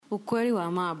Ukweli wa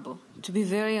mambo. To be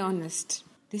very honest,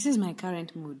 this is my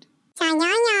current mood.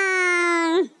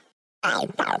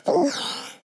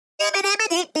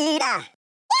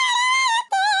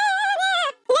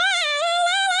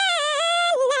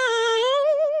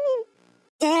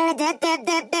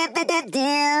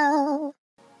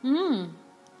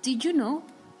 Did you know?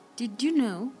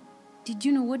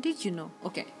 What did you know?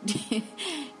 Okay.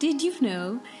 Did you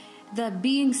know that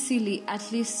being silly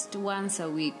at least once a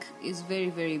week is very,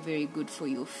 very, very good for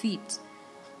your feet?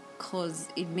 Because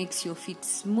it makes your feet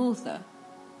smoother.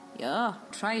 Yeah,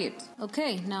 try it.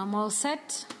 Okay, now I'm all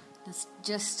set. Let's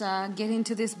just get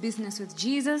into this business with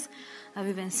Jesus. I've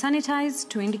even sanitized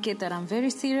to indicate that I'm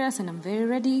very serious and I'm very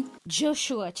ready.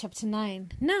 Joshua chapter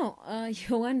 9. Now,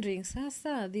 you're wondering,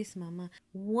 Sasa, this mama,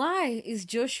 why is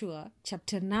Joshua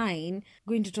chapter 9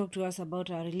 going to talk to us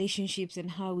about our relationships and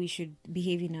how we should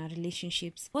behave in our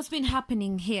relationships? What's been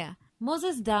happening here?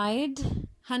 Moses died,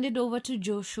 handed over to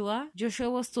Joshua. Joshua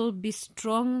was told, be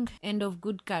strong and of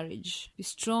good courage. Be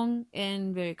strong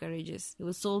and very courageous. He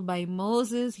was told by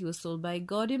Moses. He was told by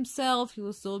God himself. He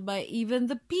was told by even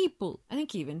the people. I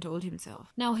think he even told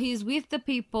himself. Now he's with the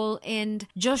people and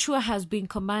Joshua has been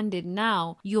commanded,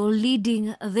 now you're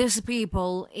leading this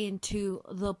people into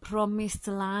the promised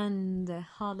land.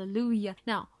 Hallelujah.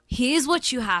 Now, here's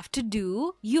what you have to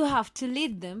do. You have to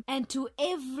lead them, and to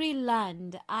every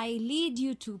land I lead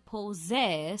you to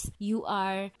possess, you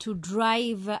are to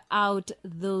drive out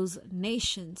those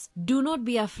nations. Do not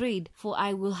be afraid, for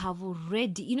I will have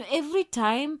already, every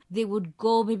time they would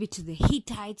go maybe to the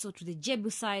Hittites or to the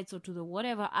Jebusites or to the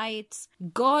whateverites,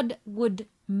 God would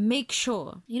make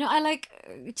sure. I like,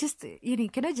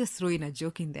 can I just throw in a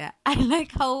joke in there? I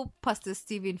like how Pastor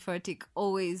Stephen Furtick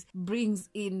always brings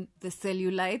in the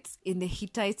cellulites in the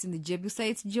Hittites and the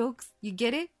Jebusites jokes. You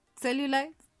get it?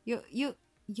 Cellulites? You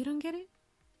don't get it?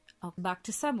 Oh, back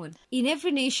to someone. In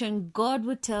every nation, God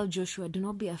would tell Joshua, do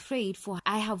not be afraid, for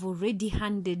I have already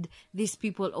handed these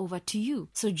people over to you.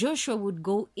 So Joshua would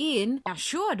go in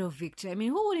assured of victory. I mean,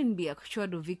 who wouldn't be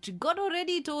assured of victory? God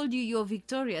already told you you're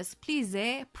victorious. Please,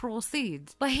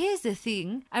 proceed. But here's the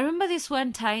thing. I remember this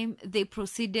one time they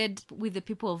proceeded with the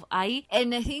people of Ai,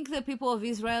 and I think the people of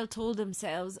Israel told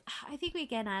themselves, I think we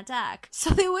can attack. So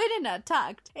they went and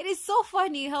attacked. And it's so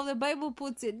funny how the Bible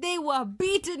puts it. They were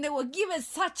beaten. They were given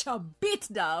such a beat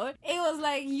down. It was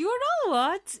like, you know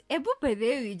what?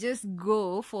 We just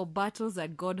go for battles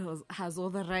that God has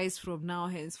authorized from now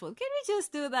henceforth. Can we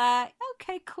just do that?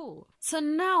 Okay, cool. So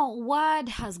now word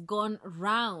has gone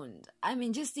round. I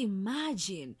mean, just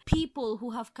imagine people who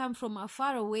have come from a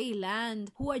faraway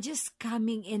land who are just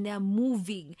coming and they're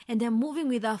moving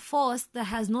with a force that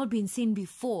has not been seen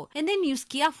before. And then you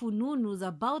skia fununus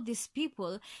about these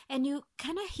people and you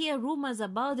kind of hear rumors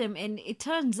about them, and it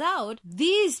turns out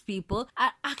these people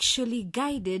are actually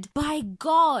guided by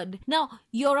God. Now,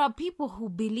 you're a people who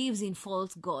believes in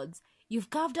false gods. You've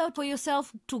carved out for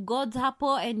yourself to God's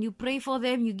apple and you pray for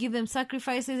them, you give them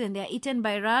sacrifices and they're eaten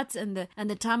by rats and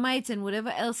the termites and whatever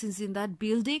else is in that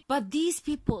building. But these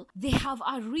people, they have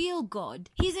a real God.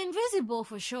 He's invisible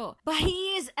for sure, but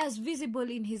he is as visible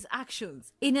in his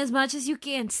actions. In as much as you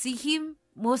can't see him,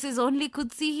 Moses only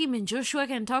could see him and Joshua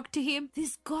can talk to him.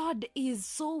 This God is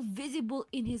so visible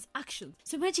in his actions.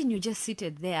 So imagine you're just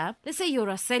seated there. Let's say you're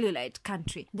a cellulite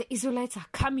country. The Israelites are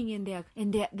coming in there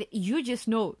and you just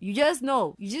know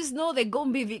they're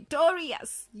gonna be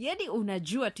victorious. Yedi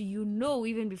unajua to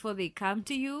even before they come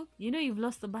to you, you've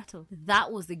lost the battle.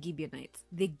 That was the Gibeonites.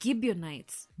 The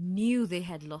Gibeonites knew they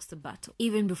had lost the battle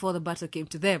even before the battle came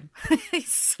to them.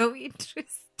 It's so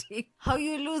interesting how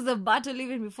you lose the battle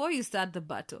even before you start the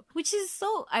battle, which is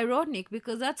so ironic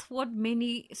because that's what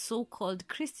many so-called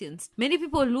Christians, many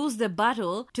people lose the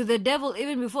battle to the devil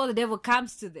even before the devil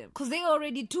comes to them because they're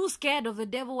already too scared of the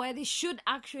devil, why they should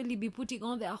actually be putting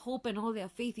all their hope and all their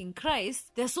faith in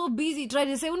Christ. They're so busy trying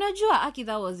to say, unajua aki,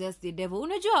 that was just the devil,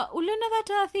 unajua uliona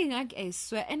that thing, I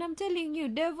swear, and I'm telling you,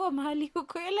 devil mahali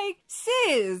uko, like,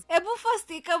 sis, ebu first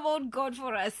think about God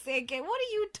for a second. What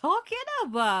are you talking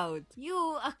about? You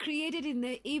are created in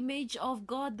the image of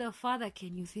God the Father.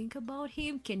 Can you think about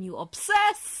him? Can you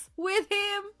obsess with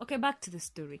him? Okay, back to the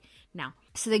story. Now,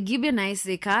 so the Gibeonites,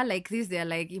 they car like this. They're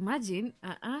like, imagine,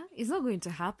 it's not going to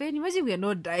happen. Imagine we are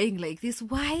not dying like this.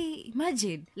 Why?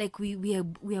 Imagine, like we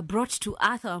are brought to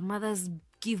earth. Our mothers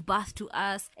give birth to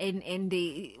us, and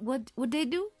they what they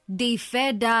do? They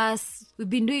fed us. We've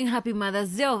been doing Happy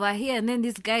Mother's Day over here, and then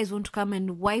these guys want to come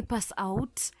and wipe us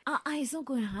out. It's not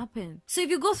going to happen. So if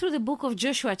you go through the book of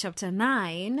Joshua chapter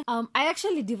 9, I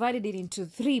actually divided it into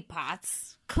 3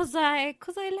 parts. Cause I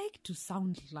like to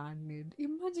sound learned.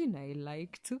 Imagine I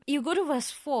like to. You go to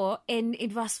verse 4, and in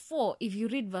verse 4, if you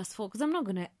read verse 4, because I'm not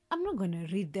gonna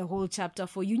read the whole chapter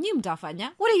for you.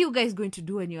 What are you guys going to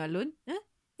do when you're alone? Huh?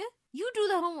 Yeah? You do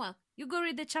the homework. You go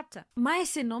read the chapter. My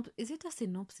synopsis, is it a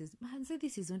synopsis? Man, say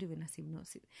this is not even a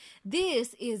synopsis.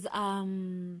 This is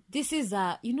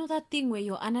you know that thing where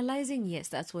you're analyzing? Yes,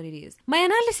 that's what it is. My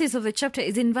analysis of the chapter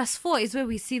is in verse 4 is where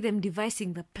we see them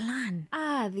devising the plan.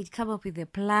 They come up with a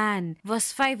plan.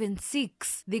 Verse 5 and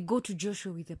 6, they go to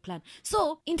Joshua with a plan.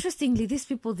 So, interestingly, these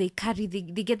people, they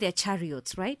get their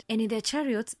chariots, right? And in their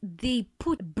chariots, they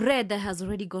put bread that has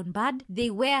already gone bad.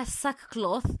 They wear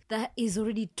sackcloth that is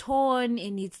already torn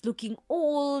and it's looking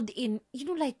old.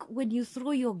 Like when you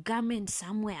throw your garment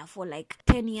somewhere for like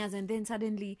 10 years and then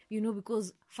suddenly,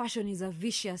 because fashion is a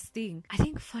vicious thing. I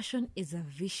think fashion is a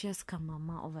vicious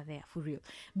kamama over there, for real.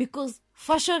 Because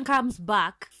fashion comes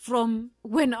back from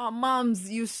when our moms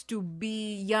used to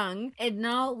be young, and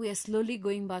now we are slowly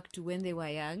going back to when they were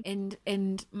young.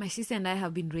 And my sister and I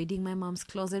have been raiding my mom's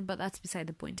closet, but that's beside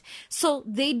the point. So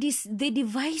they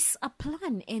devise a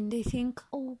plan, and they think,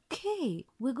 okay,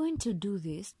 we're going to do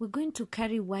this. We're going to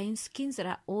carry wineskins that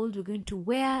are old. We're going to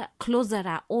wear clothes that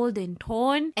are old and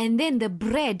torn, and then the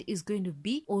bread is going to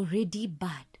be already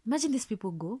bad. Imagine these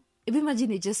people go.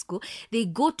 Imagine they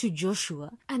go to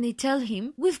Joshua and they tell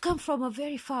him, we've come from a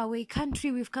very far away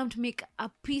country. We've come to make a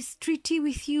peace treaty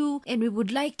with you, and we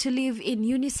would like to live in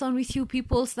unison with you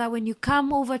people, so that when you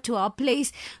come over to our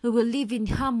place, we will live in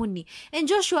harmony. And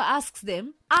Joshua asks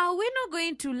them, are we not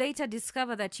going to later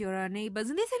discover that you're our neighbors?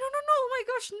 And they say, no, oh my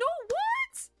gosh, no,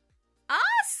 what?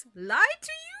 Us? Lie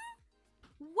to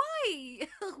you? Why?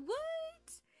 What?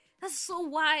 That's so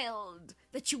wild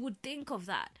that you would think of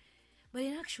that. But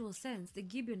in actual sense, the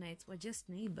Gibeonites were just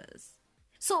neighbors.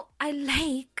 So I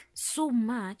like so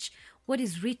much what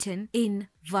is written in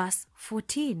verse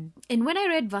 14. And when I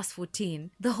read verse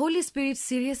 14, the Holy Spirit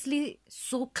seriously,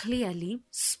 so clearly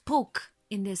spoke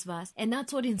in this verse, and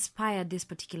that's what inspired this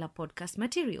particular podcast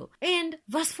material. And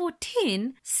verse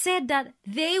 14 said that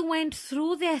they went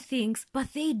through their things,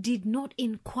 but they did not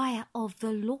inquire of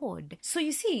the Lord. So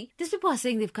you see, these people are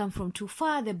saying they've come from too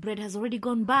far, the bread has already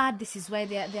gone bad, this is why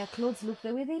their clothes look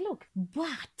the way they look.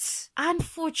 But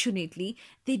unfortunately,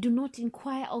 they do not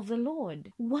inquire of the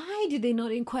Lord. Why do they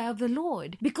not inquire of the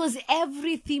Lord? Because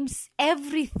everything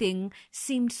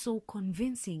seemed so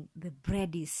convincing. The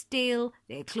bread is stale,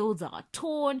 their clothes are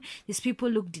torn, these people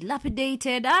look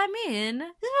dilapidated. I mean,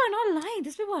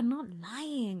 these people are not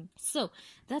lying. So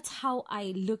that's how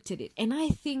I looked at it. And I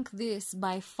think this,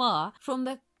 by far, from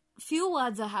the few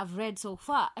words I have read so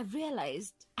far, I've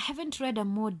realized I haven't read a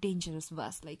more dangerous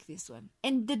verse like this one.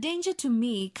 And the danger to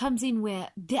me comes in where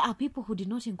there are people who did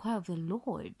not inquire of the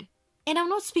Lord. And I'm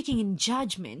not speaking in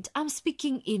judgment. I'm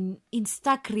speaking in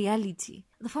stark reality.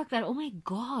 The fact that, oh my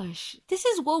gosh, this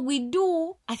is what we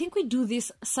do. I think we do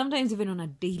this sometimes even on a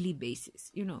daily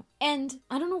basis, And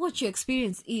I don't know what your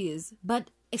experience is, but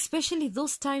especially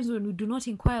those times when we do not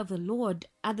inquire of the Lord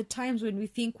are the times when we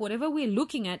think whatever we're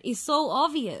looking at is so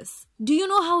obvious. Do you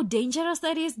know how dangerous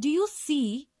that is? Do you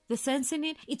see the sense in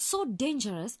it? It's so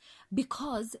dangerous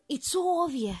because it's so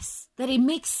obvious that it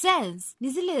makes sense.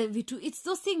 It's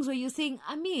those things where you're saying,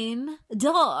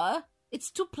 duh. It's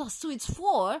 2 plus 2, it's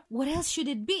 4. What else should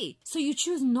it be? So you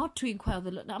choose not to inquire of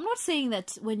the Lord. Now, I'm not saying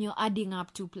that when you're adding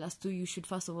up 2 plus 2, you should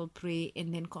first of all pray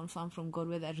and then confirm from God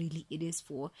whether really it is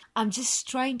 4. I'm just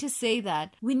trying to say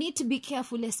that we need to be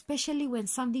careful, especially when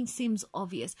something seems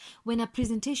obvious. When a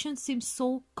presentation seems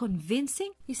so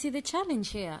convincing. You see, the challenge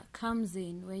here comes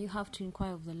in where you have to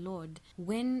inquire of the Lord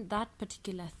when that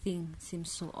particular thing seems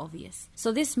so obvious.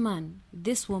 So this man,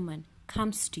 this woman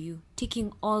comes to you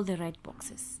ticking all the right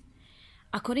boxes.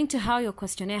 According to how your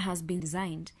questionnaire has been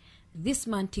designed, this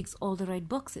man ticks all the right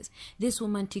boxes. This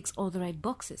woman ticks all the right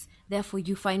boxes. Therefore,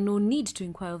 you find no need to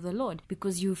inquire of the Lord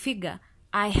because you figure,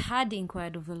 I had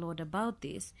inquired of the Lord about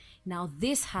this. Now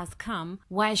this has come.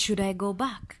 Why should I go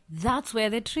back? That's where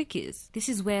the trick is. This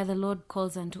is where the Lord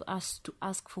calls unto us to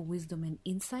ask for wisdom and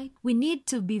insight. We need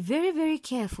to be very, very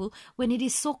careful when it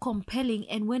is so compelling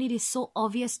and when it is so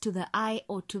obvious to the eye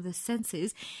or to the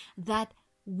senses that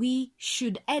we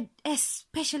should,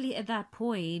 especially at that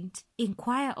point,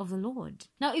 inquire of the Lord.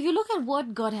 Now, if you look at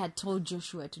what God had told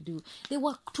Joshua to do, they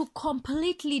were to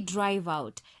completely drive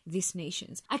out these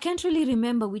nations. I can't really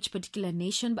remember which particular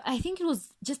nation, but I think it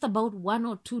was just about 1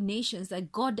 or 2 nations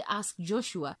that God asked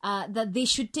Joshua that they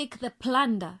should take the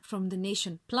plunder from the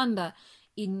nation. Plunder,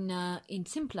 in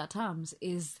simpler terms,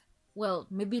 is, well,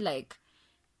 maybe like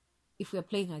if we're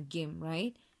playing a game,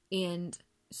 right? And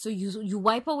so you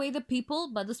wipe away the people,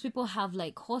 but those people have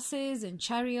like horses and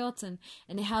chariots and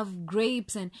they have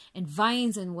grapes and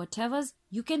vines and whatevers.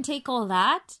 You can take all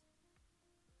that,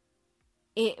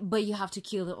 but you have to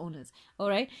kill the owners. All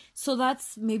right. So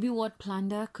that's maybe what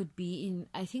plunder could be in.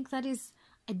 I think that is.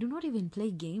 I do not even play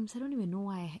games. I don't even know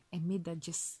why I made that.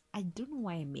 I don't know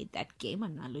why I made that game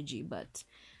analogy, but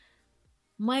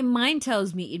my mind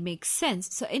tells me it makes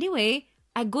sense. So anyway,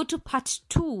 I go to part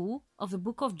 2 of the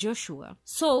book of Joshua.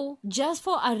 So just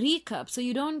for a recap, so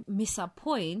you don't miss a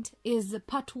point, is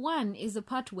part 1 is the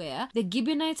part where the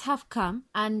Gibeonites have come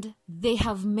and they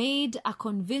have made a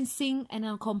convincing and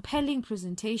a compelling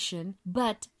presentation,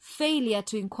 but failure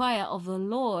to inquire of the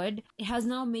Lord has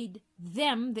now made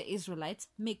them, the Israelites,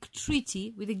 make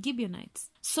treaty with the Gibeonites.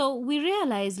 So we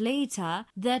realize later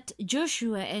that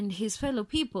Joshua and his fellow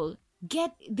people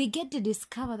get to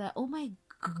discover that, oh my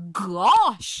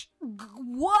gosh,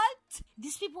 what?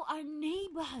 These people are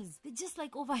neighbors. They're just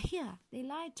like over here. They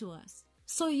lied to us.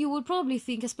 So you would probably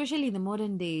think, especially in the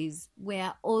modern days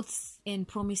where oaths and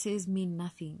promises mean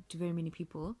nothing to very many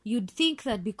people, you'd think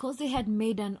that because they had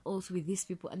made an oath with these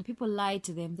people and people lied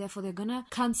to them, therefore they're gonna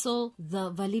cancel the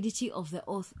validity of the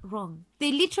oath wrong.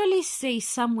 They literally say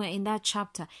somewhere in that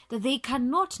chapter that they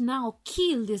cannot now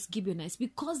kill these Gibeonites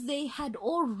because they had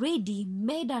already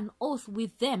made an oath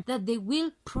with them that they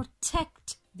will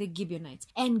protect the Gibeonites.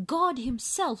 And God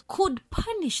himself could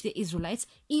punish the Israelites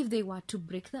if they were to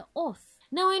break the oath.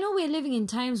 Now, I know we're living in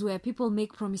times where people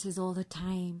make promises all the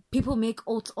time. People make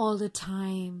oaths all the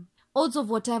time. Oaths of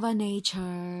whatever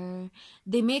nature.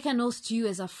 They make an oath to you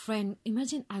as a friend.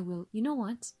 Imagine you know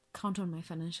what? Count on my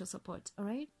financial support, all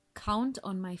right? Count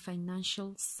on my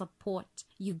financial support.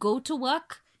 You go to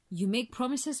work. You make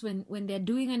promises when they're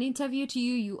doing an interview to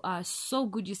you. You are so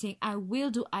good. You're saying,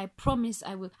 I promise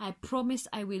I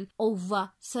will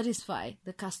over satisfy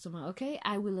the customer. Okay.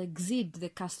 I will exceed the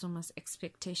customer's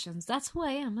expectations. That's who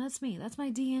I am. That's me. That's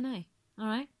my DNA. All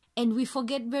right. And we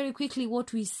forget very quickly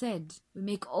what we said. We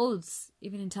make oaths,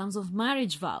 even in terms of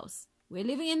marriage vows. We're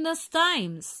living in those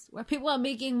times where people are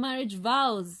making marriage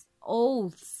vows,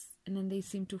 oaths, and then they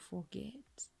seem to forget.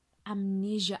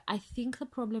 Amnesia. I think the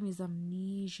problem is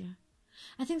amnesia.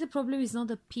 I think the problem is not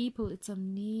the people, it's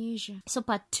amnesia. So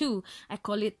part 2, I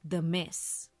call it the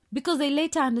mess. Because they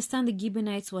later understand the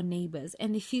Gibeonites were neighbors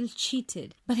and they feel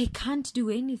cheated, but they can't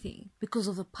do anything because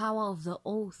of the power of the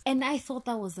oath. And I thought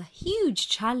that was a huge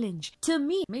challenge to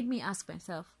me. It made me ask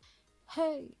myself,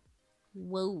 hey,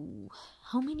 whoa,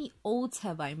 how many oaths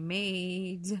have I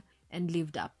made and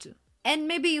lived up to? And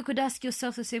maybe you could ask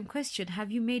yourself the same question.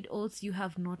 Have you made oaths you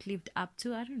have not lived up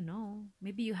to? I don't know.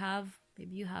 Maybe you have.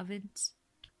 Maybe you haven't.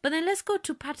 But then let's go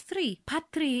to part 3. Part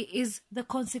 3 is the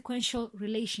consequential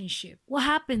relationship. What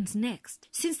happens next?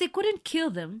 Since they couldn't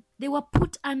kill them, they were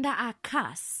put under a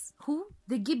curse. Who?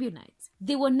 The Gibeonites.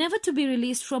 They were never to be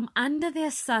released from under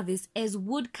their service as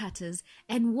woodcutters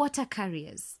and water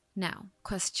carriers. Now,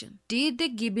 question. Did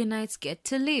the Gibeonites get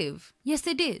to live? Yes,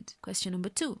 they did. Question number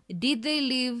 2. Did they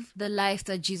live the life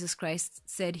that Jesus Christ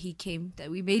said he came that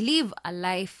we may live a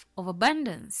life of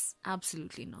abundance?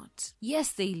 Absolutely not.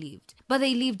 Yes, they lived, but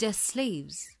they lived as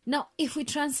slaves. Now, if we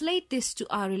translate this to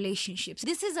our relationships,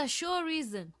 this is a sure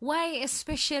reason why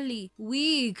especially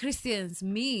we Christians,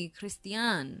 me,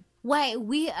 Christian, why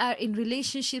we are in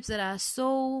relationships that are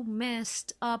so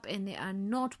messed up and they are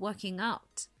not working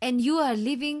out. And you are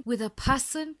living with a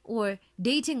person or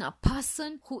dating a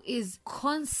person who is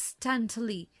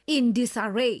constantly in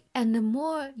disarray. And the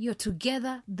more you're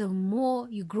together, the more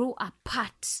you grow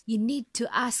apart. You need to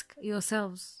ask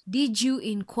yourselves, did you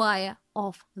inquire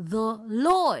of the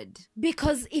Lord?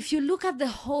 Because if you look at the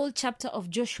whole chapter of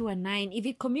Joshua 9, if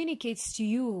it communicates to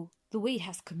you the way it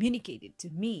has communicated to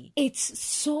me, it's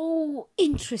so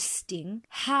interesting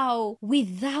how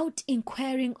without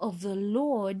inquiring of the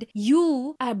Lord,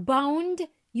 you are bound,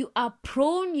 you are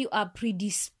prone, you are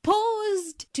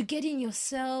predisposed to getting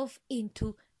yourself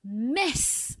into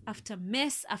mess after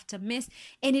mess after mess,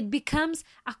 and it becomes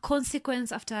a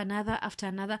consequence after another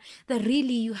that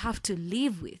really you have to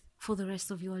live with for the rest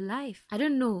of your life. I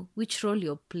don't know which role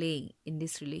you're playing in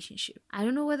this relationship. I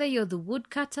don't know whether you're the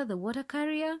woodcutter, the water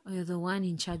carrier, or you're the one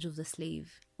in charge of the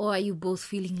slave. Or are you both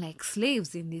feeling like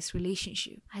slaves in this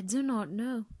relationship? I do not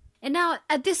know. And now,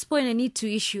 at this point, I need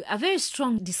to issue a very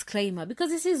strong disclaimer, because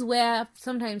this is where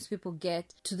sometimes people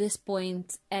get to this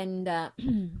point and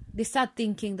they start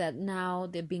thinking that now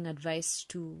they're being advised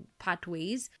to part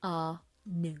ways.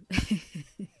 No.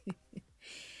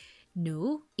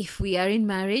 No. If we are in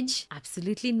marriage,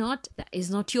 absolutely not. That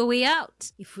is not your way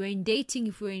out. If we're in dating,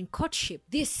 if we're in courtship,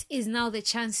 this is now the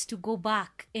chance to go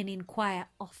back and inquire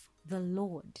of the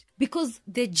Lord. Because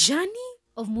the journey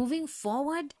of moving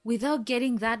forward without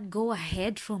getting that go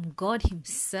ahead from God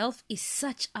himself is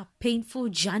such a painful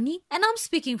journey. And I'm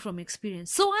speaking from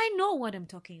experience, so I know what I'm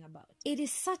talking about. It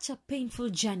is such a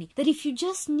painful journey that if you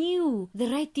just knew the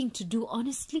right thing to do,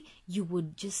 honestly, you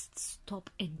would just stop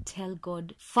and tell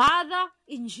God, Father,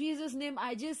 in Jesus' name,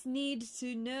 I just need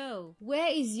to know, where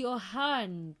is your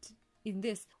hand in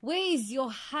this? Where is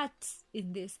your heart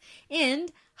in this?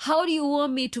 And how do you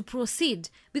want me to proceed?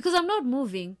 Because I'm not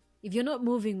moving if you're not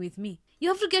moving with me. You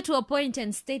have to get to a point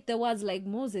and state the words like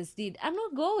Moses did. I'm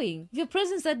not going. If your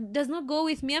presence that does not go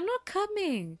with me, I'm not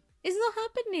coming. It's not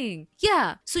happening.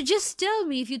 Yeah, so just tell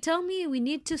me. If you tell me we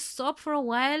need to stop for a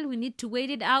while, we need to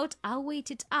wait it out, I'll wait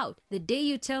it out. The day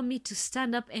you tell me to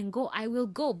stand up and go, I will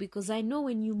go, because I know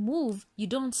when you move, you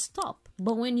don't stop.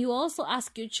 But when you also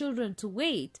ask your children to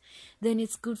wait, then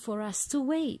it's good for us to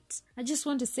wait. I just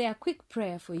want to say a quick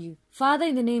prayer for you. Father,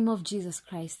 in the name of Jesus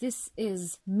Christ, this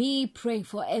is me praying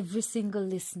for every single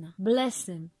listener. Bless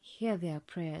them. Hear their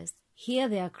prayers. Hear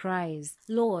their cries.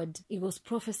 Lord, it was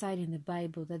prophesied in the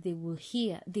Bible that they will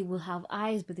hear. They will have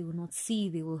eyes, but they will not see.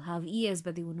 They will have ears,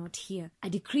 but they will not hear. I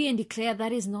decree and declare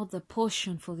that is not the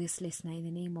portion for this listener in the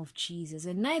name of Jesus.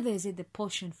 And neither is it the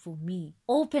portion for me.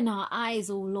 Open our eyes,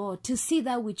 O Lord, to see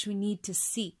that which we need to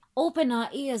see. Open our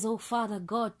ears, O Father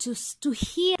God, to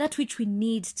hear that which we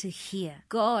need to hear.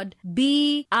 God,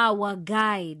 be our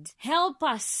guide. Help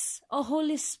us, O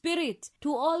Holy Spirit,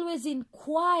 to always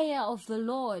inquire of the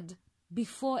Lord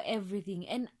before everything,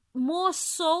 and more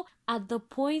so at the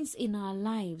points in our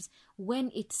lives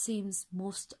when it seems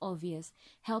most obvious.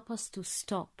 Help us to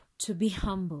stop, to be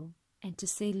humble, and to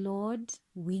say, Lord,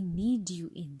 we need you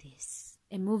in this.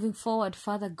 And moving forward,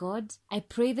 Father God, I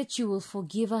pray that you will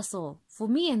forgive us all. For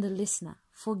me and the listener,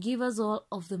 forgive us all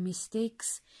of the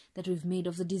mistakes that we've made,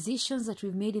 of the decisions that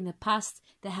we've made in the past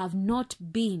that have not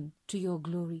been to your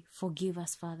glory. Forgive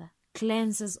us, Father.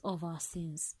 Cleanse us of our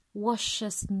sins. Wash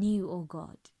us new, O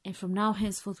God. And from now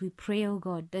henceforth we pray, O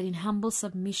God, that in humble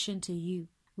submission to you,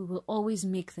 we will always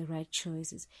make the right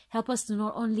choices. Help us to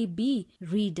not only be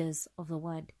readers of the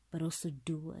word, but also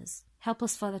doers. Help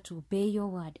us, Father, to obey your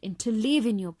word and to live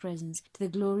in your presence to the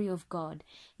glory of God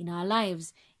in our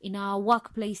lives, in our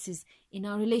workplaces, in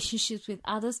our relationships with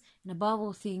others, and above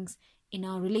all things, in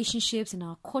our relationships, in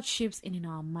our courtships, and in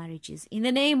our marriages. In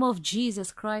the name of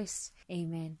Jesus Christ,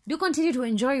 amen. Do continue to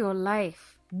enjoy your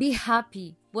life. Be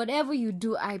happy. Whatever you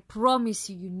do, I promise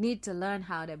you, you need to learn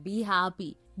how to be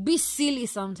happy. Be silly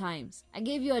sometimes. I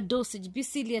gave you a dosage. Be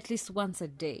silly at least once a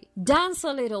day. Dance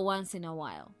a little once in a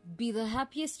while. Be the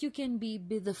happiest you can be.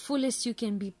 Be the fullest you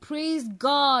can be. Praise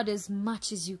God as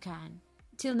much as you can.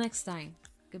 Till next time.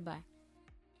 Goodbye.